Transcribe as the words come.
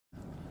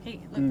Hey,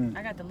 look,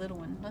 I got the little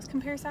one. Let's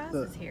compare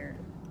sizes here.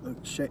 Look,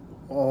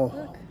 oh,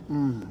 look.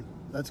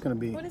 That's gonna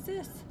be. What is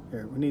this?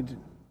 Here, we need to.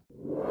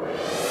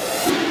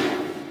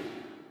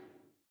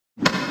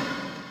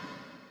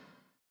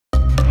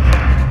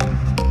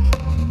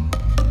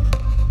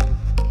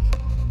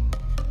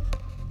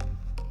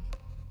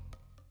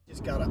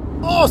 Just got an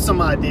awesome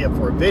idea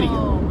for a video.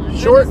 Oh,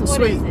 short and what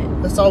sweet. is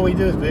it? That's all we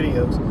do is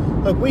videos.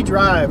 Look, we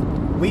drive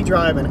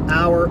an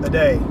hour a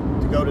day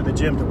to go to the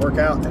gym to work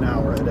out an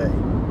hour a day.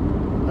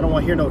 I don't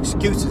want to hear no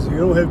excuses. You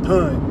don't have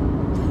time.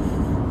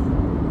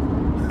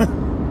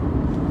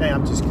 Hey,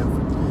 I'm just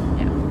goofing.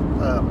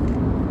 Yeah.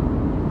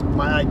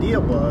 My idea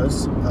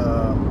was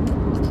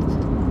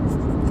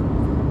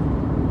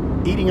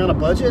eating on a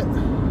budget.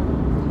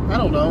 I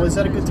don't know. Is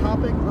that a good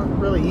topic? Not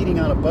really eating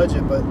on a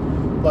budget, but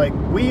like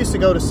we used to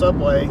go to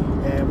Subway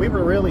and we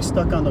were really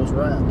stuck on those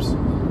wraps.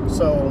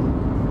 So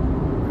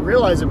we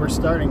realized that we're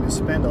starting to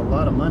spend a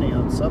lot of money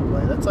on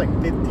Subway. That's like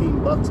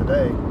 15 bucks a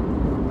day.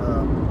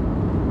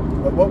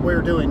 But what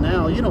we're doing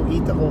now, you don't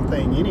eat the whole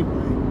thing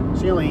anyway.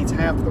 She only eats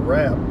half the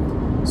wrap.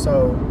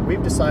 So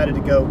we've decided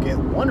to go get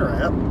one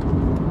wrap,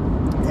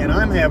 and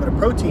I'm having a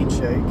protein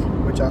shake,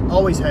 which I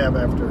always have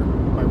after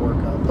my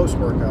workout,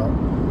 post-workout,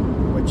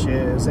 which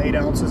is 8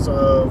 ounces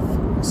of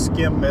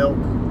skim milk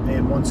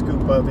and 1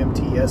 scoop of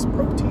MTS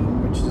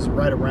protein, which is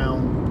right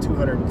around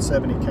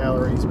 270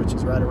 calories, which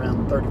is right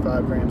around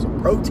 35 grams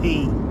of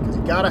protein, because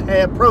you gotta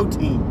have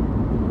protein.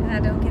 And I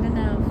don't get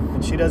enough.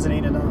 And she doesn't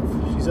eat enough.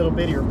 She's little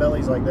bitty, her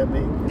belly's like that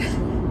big.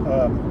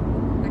 I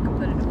can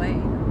put it away.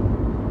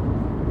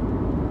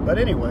 But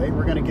anyway,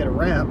 we're going to get a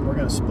wrap. We're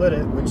going to split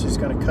it, which is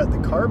going to cut the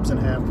carbs in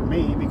half for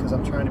me because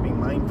I'm trying to be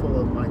mindful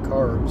of my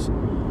carbs.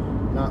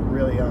 Not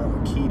really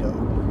on keto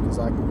because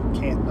I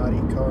can't not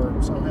eat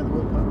carbs. I don't have the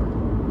willpower.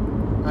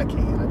 I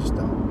can, I just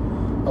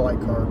don't. I like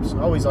carbs.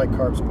 I always like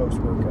carbs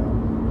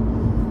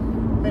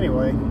post-workout.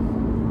 Anyway,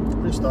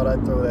 I just thought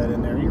I'd throw that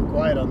in there. You're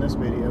quiet on this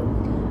video.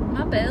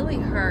 My belly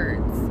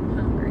hurts. I'm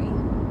hungry.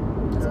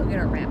 Let's go get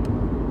our wrap.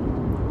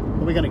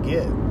 What are we going to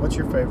get? What's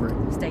your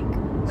favorite? Steak.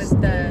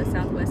 With the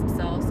Southwest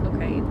sauce.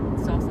 Okay,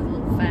 the sauce is a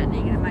little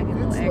fattening and it might get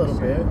a little extra. A little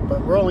bit,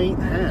 but we're only eating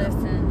half.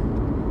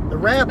 Listen, the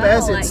wrap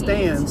as it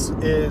stands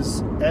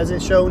is, as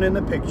it's shown in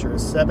the picture,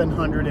 is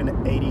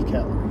 780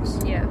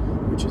 calories. Yeah.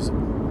 Which is,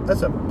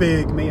 that's a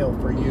big meal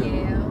for you.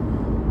 Yeah.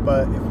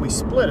 But if we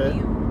split it, I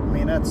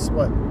mean, that's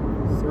what,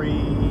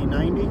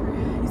 390? You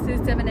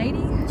said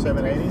 780?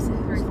 780?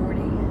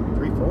 340.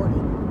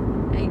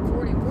 340?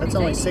 840. That's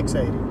only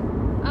 680.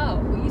 Oh,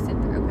 well, you said,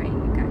 okay,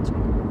 got you.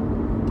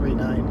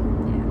 390.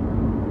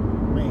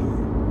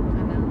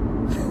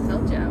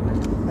 Told you I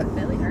was. My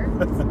belly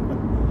hurts.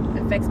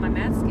 It affects my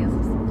math skills.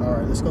 All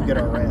right, let's go get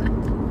our wrap.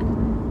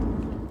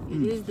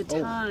 It is the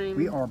time.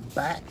 We are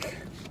back.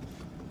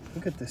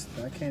 Look at this.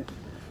 I can't.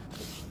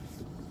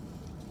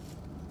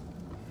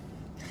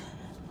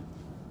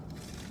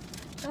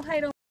 Don't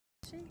hate on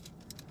she.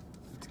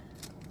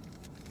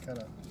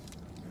 Gotta.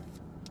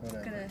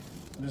 Whatever.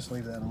 Just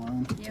leave that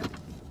alone. Yep.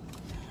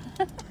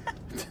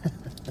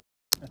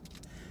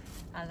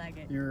 I like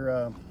it.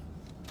 You're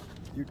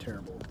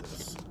terrible at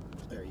this.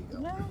 There you go.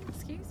 No,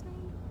 excuse me.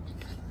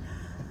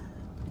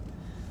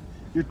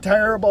 You're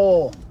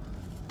terrible.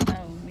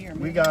 Oh,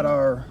 we got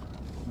our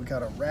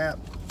wrap.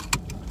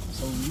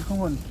 So you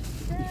gonna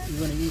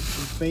eat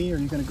with me, or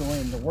you gonna go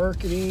into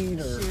work and eat,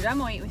 or? Shoot, I'm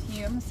gonna eat with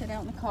you. I'm gonna sit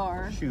out in the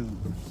car. Shoot,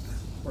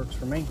 works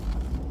for me.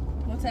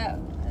 What's that?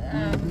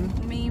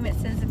 Meme. It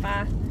says if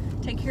I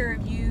take care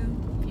of you,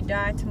 if you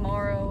die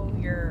tomorrow,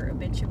 your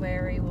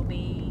obituary will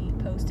be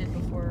posted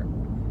before.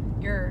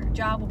 Your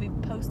job will be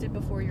posted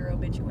before your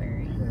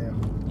obituary. Yeah.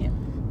 Yep.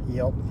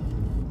 Yep.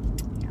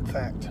 Yeah.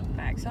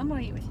 Fact. So I'm gonna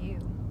eat with you.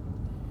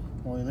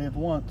 Only live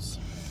once.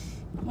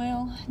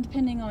 Well,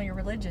 depending on your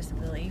religious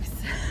beliefs.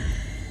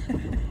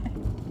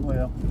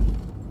 Well,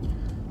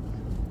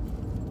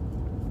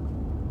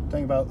 the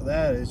thing about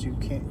that is you're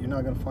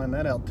not gonna find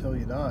that out till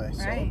you die.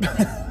 So. Right.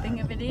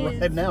 Thing of it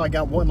is. Right now, I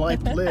got one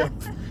life to live.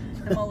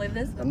 I'm gonna live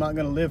this one. I'm not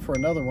gonna live for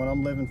another one.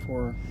 I'm living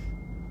for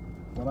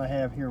what I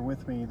have here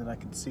with me that I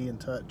can see and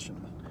touch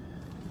and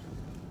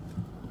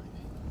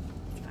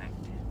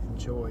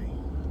enjoy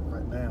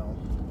right now.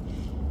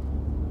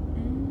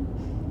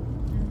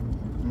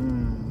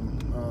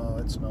 Oh,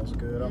 it smells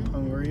good. I'm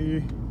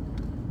hungry.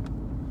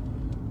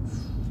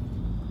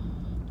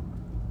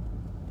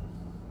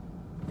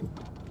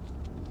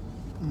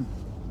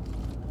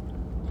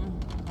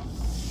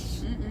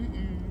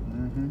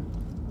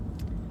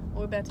 What are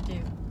we about to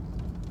do?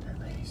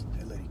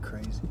 That lady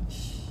crazy.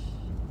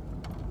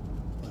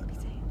 What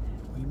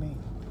do you mean?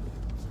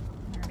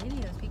 In our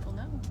videos, people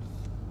know.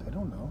 They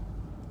don't know.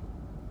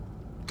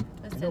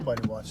 Listen, Ain't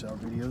nobody watches our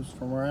videos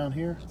from around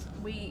here.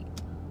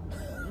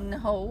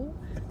 No.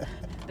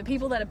 The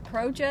people that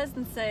approach us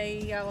and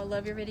say, "Oh, I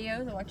love your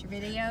videos. I watch your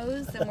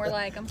videos," and we're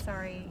like, "I'm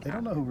sorry." They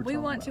don't know who we're talking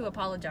We want about. to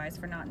apologize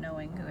for not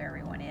knowing who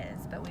everyone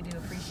is, but we do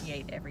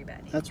appreciate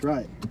everybody. That's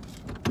right.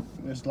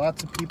 There's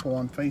lots of people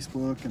on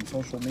Facebook and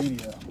social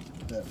media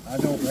that I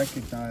don't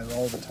recognize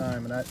all the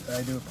time, and I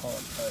do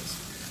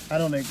apologize. I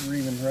don't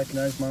even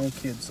recognize my own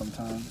kids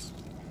sometimes.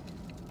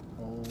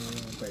 Oh,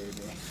 baby.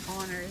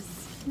 Honors.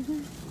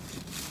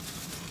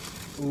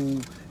 Ooh,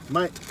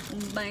 my.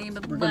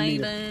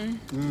 Baby.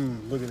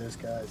 Look at this,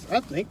 guys. I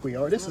think we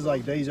are. This is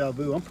like deja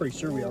vu. I'm pretty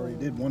sure we already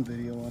did one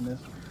video on this.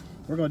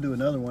 We're going to do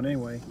another one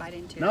anyway. Bite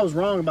into And it. I was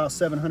wrong about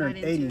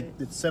 780. Bite into it.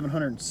 It's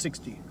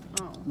 760.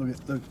 Oh. Look at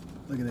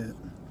it.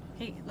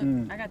 Hey,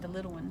 look, I got the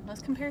little one.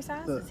 Let's compare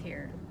sizes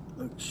here.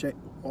 Look,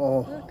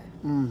 oh. Look.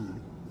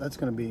 That's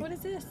going to be. What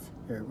is this?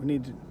 Here, we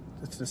need to.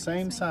 It's the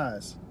same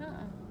size.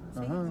 See,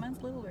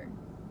 mine's littler.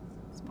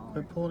 Smaller.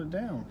 Quit pulling it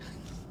down.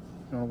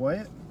 You want to weigh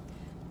it?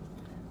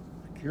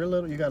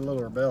 You got a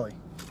little belly.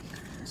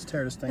 Let's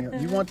tear this thing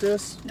up. You want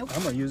this? Nope.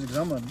 I'm going to use it because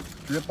I'm going to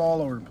drip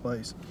all over the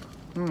place.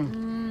 Oh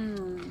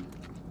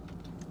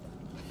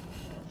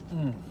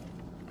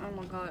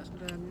my God, it's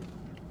good.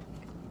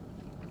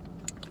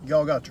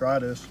 Y'all got to try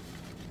this.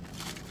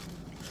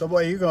 So,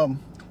 boy, you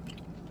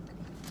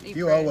Eat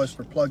owe fresh. us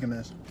for plugging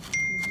this.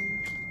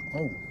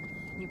 Oh,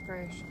 Eat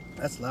fresh.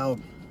 that's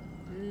loud.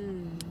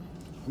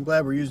 I'm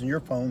glad we're using your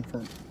phone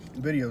for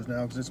videos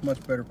now because it's much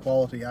better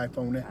quality.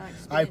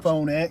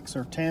 iPhone X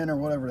or 10 or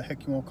whatever the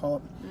heck you want to call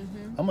it.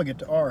 I'm gonna get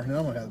to R and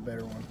I'm gonna have a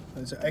better one.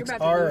 Is it You're XR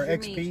about to or lose your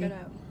XP? meat. Shut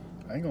up.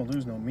 I ain't gonna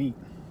lose no meat.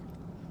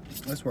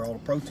 That's where all the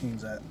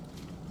protein's at.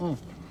 I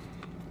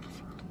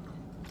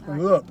like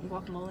Look,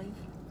 guacamole.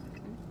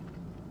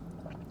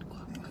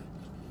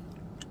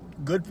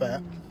 good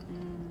fat.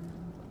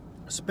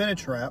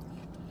 Spinach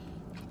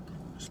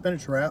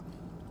wrap,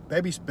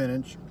 baby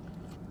spinach,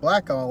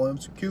 black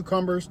olives,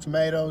 cucumbers,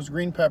 tomatoes,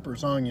 green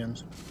peppers,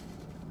 onions,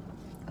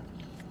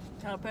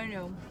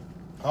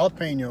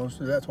 jalapenos.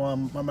 That's why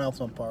my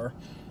mouth's on fire.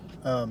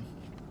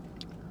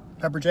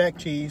 Pepper jack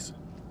cheese,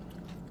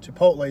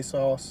 chipotle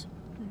sauce,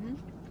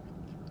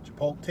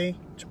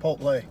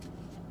 chipotle.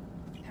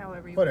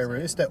 However you Whatever.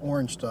 say. It's that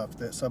orange stuff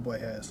that Subway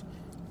has.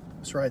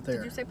 It's right there.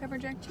 Did you say pepper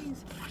jack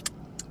cheese?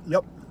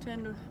 Yep.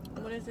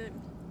 What is it?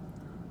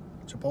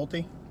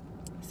 Chipotle.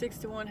 6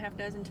 to 1, half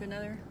dozen to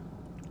another.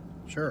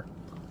 Sure.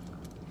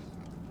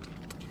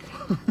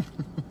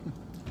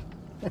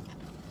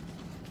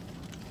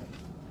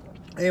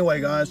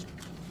 Anyway, guys,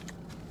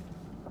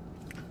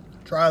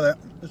 try that.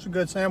 It's a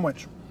good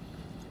sandwich.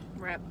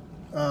 Wrap.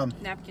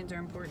 Napkins are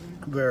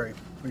important. Very.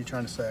 What are you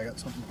trying to say? I got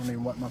something. I need to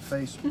wipe my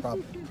face.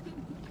 Probably.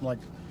 Like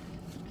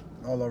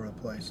all over the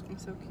place. I'm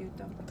so cute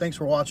though. Thanks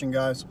for watching,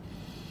 guys.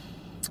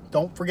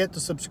 Don't forget to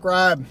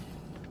subscribe.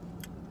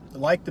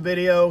 Like the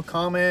video,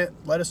 comment,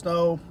 let us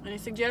know. Any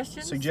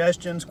suggestions?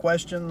 Suggestions,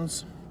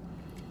 questions.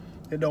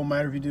 It don't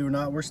matter if you do or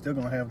not. We're still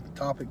going to have a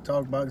topic to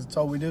talk about because that's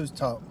all we do is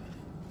talk.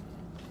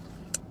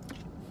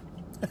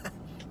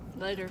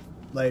 Later.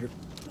 Later.